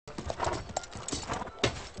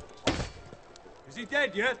he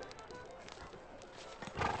dead yet?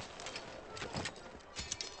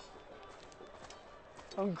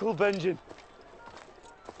 Uncle Benjamin.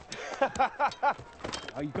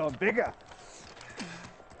 Oh, you got bigger.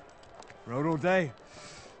 Rode all day.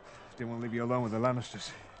 Didn't want to leave you alone with the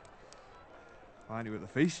Lannisters. Find you at the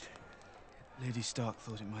feast. Lady Stark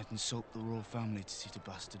thought it might insult the royal family to seat a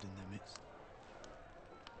bastard in their midst.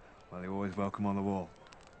 Well, you're always welcome on the wall.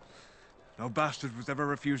 No bastard was ever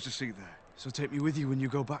refused a seat there. So take me with you when you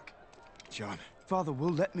go back. John. Father will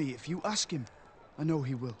let me if you ask him. I know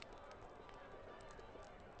he will.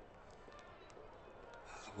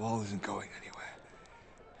 The wall isn't going anywhere.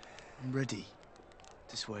 I'm ready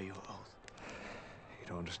to swear your oath. You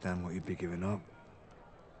don't understand what you'd be giving up.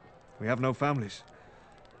 We have no families.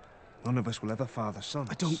 None of us will ever father sons.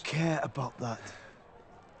 I don't care about that.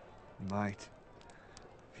 You might,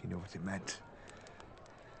 if you knew what it meant.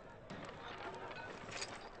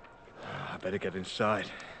 I better get inside.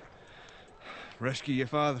 Rescue your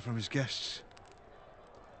father from his guests.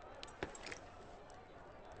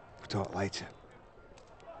 We'll talk later.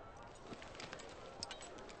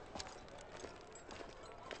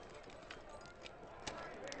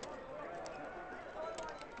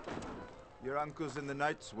 Your uncle's in the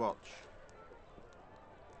Night's Watch.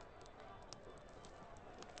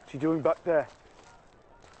 What's he doing back there?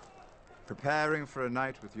 Preparing for a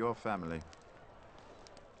night with your family.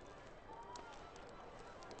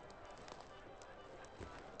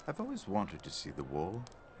 I've always wanted to see the wall.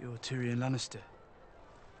 You're Tyrion Lannister.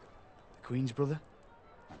 The Queen's brother?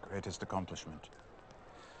 My greatest accomplishment.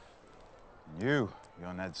 And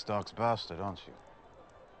you're Ned Stark's bastard, aren't you?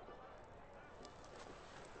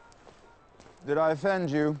 Did I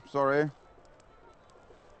offend you? Sorry.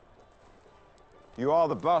 You are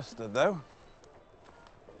the bastard, though.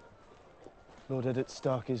 Lord Eddard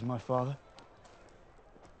Stark is my father.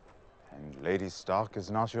 And Lady Stark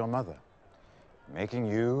is not your mother, making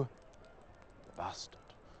you the bastard.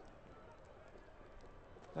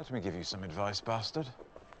 Let me give you some advice, bastard.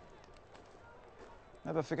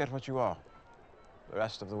 Never forget what you are. The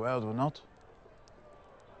rest of the world will not.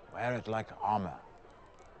 Wear it like armor,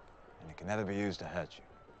 and it can never be used to hurt you.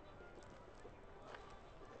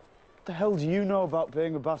 What the hell do you know about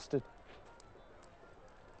being a bastard?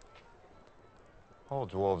 All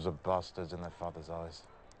dwarves are bastards in their father's eyes.